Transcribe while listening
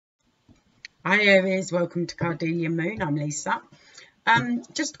Hi Aries, welcome to Cardelia Moon. I'm Lisa.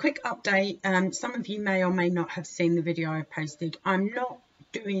 Just a quick update. Some of you may or may not have seen the video I posted. I'm not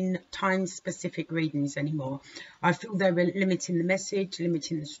doing time-specific readings anymore. I feel they were limiting the message,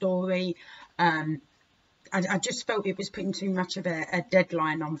 limiting the story. I just felt it was putting too much of a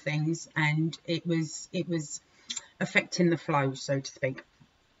deadline on things, and it was affecting the flow, so to speak.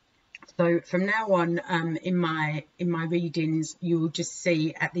 So from now on, in my readings, you will just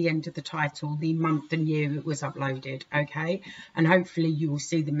see at the end of the title the month and year it was uploaded, okay? And hopefully you will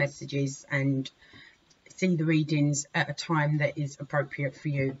see the messages and see the readings at a time that is appropriate for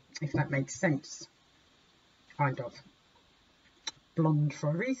you, if that makes sense. Kind of. Blonde for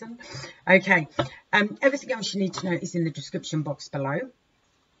a reason. Okay, everything else you need to know is in the description box below.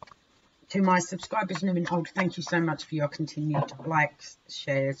 To my subscribers new and old, thank you so much for your continued likes,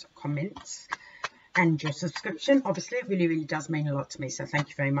 shares, comments, and your subscription. Obviously, it really, really does mean a lot to me, so thank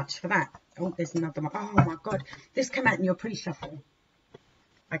you very much for that. Oh, there's another one. Oh, my God. This came out in your pre-shuffle.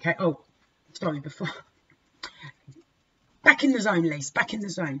 Okay. Oh, sorry, before. Back in the zone, Lise. Back in the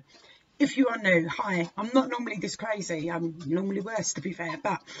zone. If you are new, hi, I'm not normally this crazy. I'm normally worse, to be fair,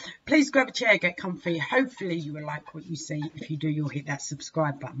 but please grab a chair, get comfy. Hopefully you will like what you see. If you do, you'll hit that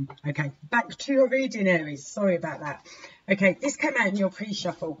subscribe button. Okay, back to your reading, Aries. Sorry about that. Okay, this came out in your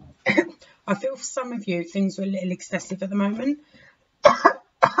pre-shuffle. I feel for some of you, things are a little excessive at the moment.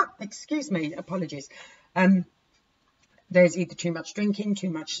 Excuse me, apologies. There's either too much drinking, too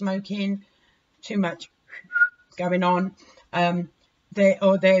much smoking, too much going on.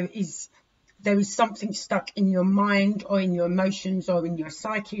 There is something stuck in your mind or in your emotions or in your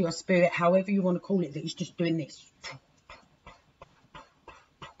psyche or spirit, however you want to call it, that is just doing this.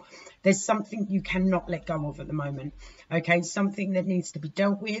 There's something you cannot let go of at the moment, okay? Something that needs to be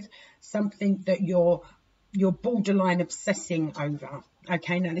dealt with, something that you're borderline obsessing over,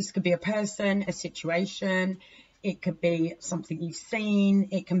 okay? Now, this could be a person, a situation, it could be something you've seen,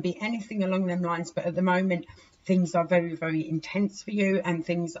 it can be anything along them lines, but at the moment, things are very, very intense for you, and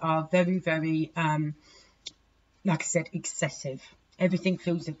things are very, very, like I said, excessive. Everything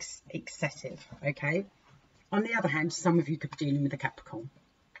feels excessive, okay? On the other hand, some of you could be dealing with a Capricorn.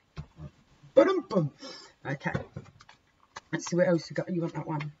 Boom. Okay. Let's see what else we got. You want that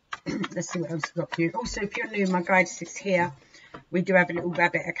one? Let's see what else we got for you. Also, if you're new, my guidance is here. We do have a little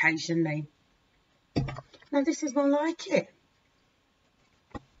rabbit occasionally. Now, this is more like it.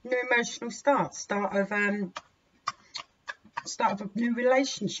 New emotional start of a new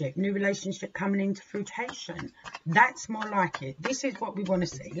relationship coming into fruition. That's more like it. This is what we want to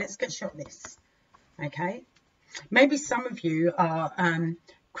see. Let's get shot this, okay? Maybe some of you are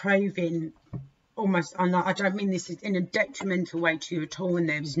craving almost, I don't mean this is in a detrimental way to you at all, and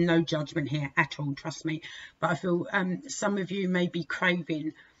there is no judgment here at all, trust me, but I feel some of you may be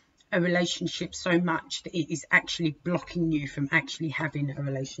craving a relationship so much that it is actually blocking you from actually having a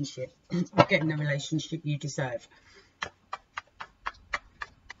relationship or getting the relationship you deserve.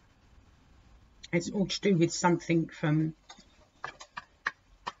 It's all to do with something from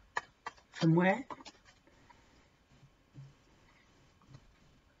where?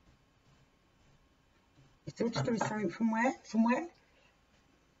 It's all to do with something from where? From where?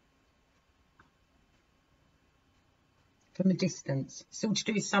 From a distance. It's all to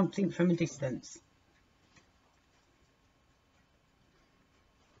do with something from a distance.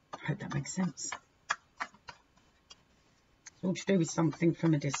 I hope that makes sense. It's all to do with something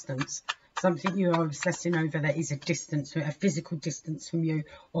from a distance. Something you are obsessing over that is a distance, a physical distance from you,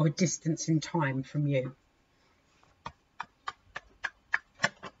 or a distance in time from you.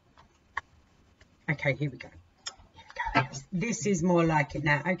 Okay, here we go. This is more like it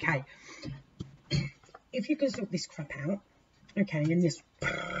now. Okay. If you can sort this crap out, okay, and this,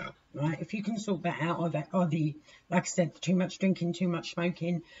 right, if you can sort that out, or the, like I said, too much drinking, too much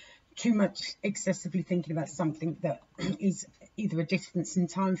smoking, too much excessively thinking about something that is either a distance in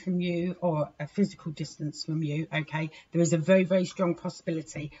time from you or a physical distance from you, okay, there is a very, very strong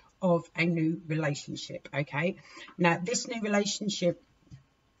possibility of a new relationship, okay? Now, this new relationship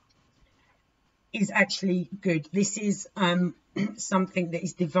is actually good. This is something that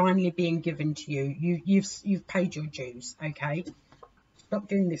is divinely being given to you. You've paid your dues, okay? Stop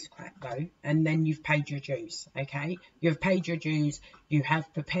doing this crap though, and then you've paid your dues, okay? You've paid your dues, you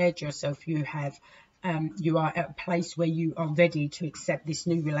have prepared yourself, you are at a place where you are ready to accept this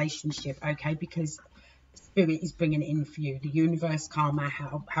new relationship, okay? Because Spirit is bringing it in for you. The universe, karma,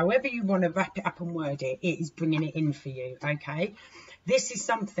 however you want to wrap it up and word it, it is bringing it in for you, okay? This is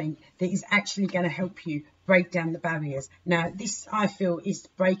something that is actually going to help you break down the barriers. Now, this, I feel, is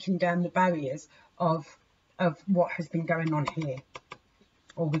breaking down the barriers of what has been going on here.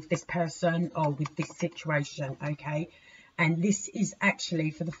 or with this person, or with this situation, okay? And this is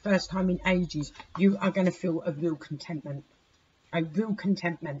actually, for the first time in ages, you are going to feel a real contentment. A real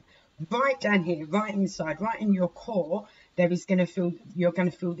contentment. Right down here, right inside, right in your core, you're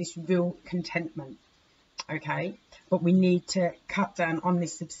going to feel this real contentment, okay? But we need to cut down on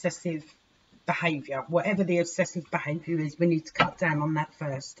this obsessive behavior. Whatever the obsessive behavior is, we need to cut down on that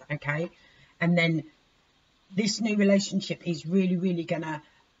first, okay? And then this new relationship is really, really going to,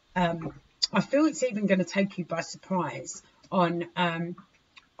 I feel it's even going to take you by surprise on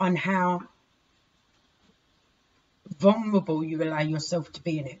how vulnerable you allow yourself to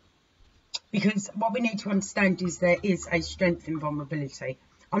be in it. Because what we need to understand is there is a strength in vulnerability.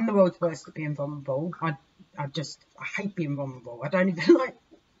 I'm the world's worst at being vulnerable. I hate being vulnerable. I don't even like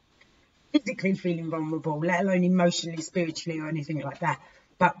physically feeling vulnerable, let alone emotionally, spiritually, or anything like that.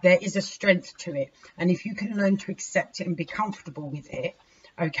 But there is a strength to it. And if you can learn to accept it and be comfortable with it,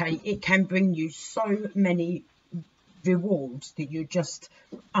 okay, it can bring you so many rewards that you're just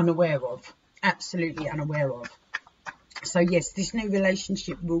unaware of, absolutely unaware of. So yes, this new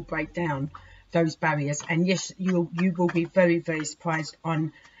relationship will break down those barriers, and yes, you will be very, very surprised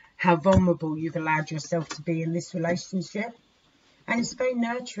on how vulnerable you've allowed yourself to be in this relationship. And it's very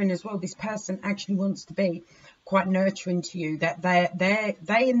nurturing as well. This person actually wants to be quite nurturing to you, that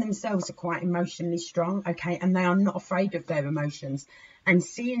they in themselves are quite emotionally strong, okay, and they are not afraid of their emotions. And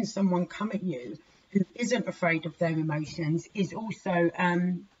seeing someone come at you who isn't afraid of their emotions is also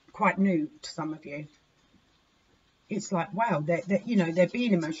quite new to some of you. It's like, wow, they're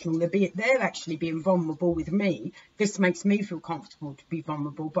being emotional, they're actually being vulnerable with me. This makes me feel comfortable to be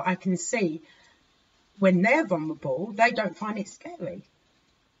vulnerable. But I can see when they're vulnerable, they don't find it scary.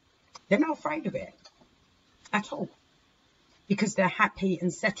 They're not afraid of it at all, because they're happy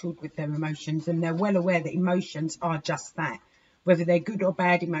and settled with their emotions, and they're well aware that emotions are just that. Whether they're good or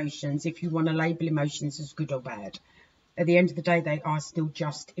bad emotions, if you want to label emotions as good or bad, at the end of the day, they are still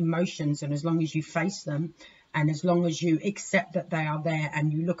just emotions. And as long as you face them, and as long as you accept that they are there,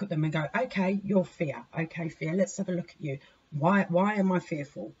 and you look at them and go, okay, you're fear. Okay, fear, let's have a look at you. Why am I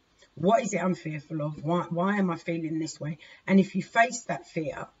fearful? What is it I'm fearful of? Why am I feeling this way? And if you face that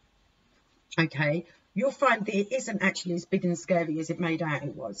fear, okay, you'll find that it isn't actually as big and scary as it made out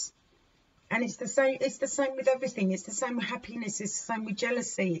it was. And it's the same with everything. It's the same with happiness. It's the same with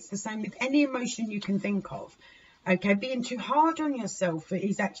jealousy. It's the same with any emotion you can think of. Okay, being too hard on yourself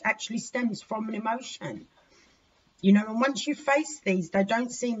actually stems from an emotion. You know, and once you face these, they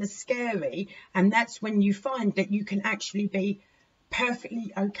don't seem as scary. And that's when you find that you can actually be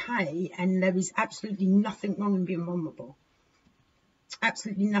perfectly okay, and there is absolutely nothing wrong in being vulnerable.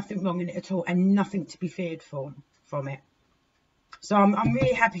 Absolutely nothing wrong in it at all, and nothing to be feared from it. So I'm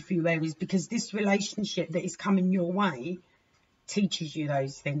really happy for you, Aries, because this relationship that is coming your way teaches you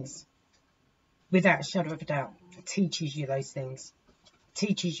those things. Without a shadow of a doubt, it teaches you those things.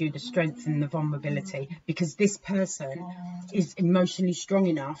 Teaches you the strength and the vulnerability, because this person is emotionally strong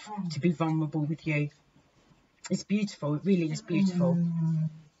enough to be vulnerable with you. It's beautiful. It really is beautiful.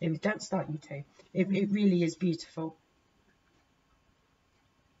 Don't start, you two. It really is beautiful.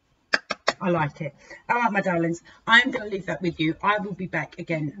 I like it. All right, my darlings, I'm going to leave that with you. I will be back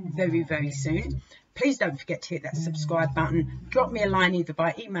again very, very soon. Please don't forget to hit that subscribe button. Drop me a line either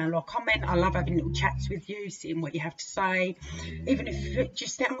by email or comment. I love having little chats with you, seeing what you have to say. Even if you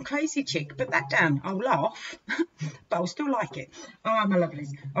just think I'm a crazy chick, put that down. I'll laugh, but I'll still like it. All right, my lovelies.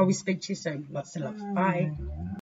 I will speak to you soon. Lots of love. Bye.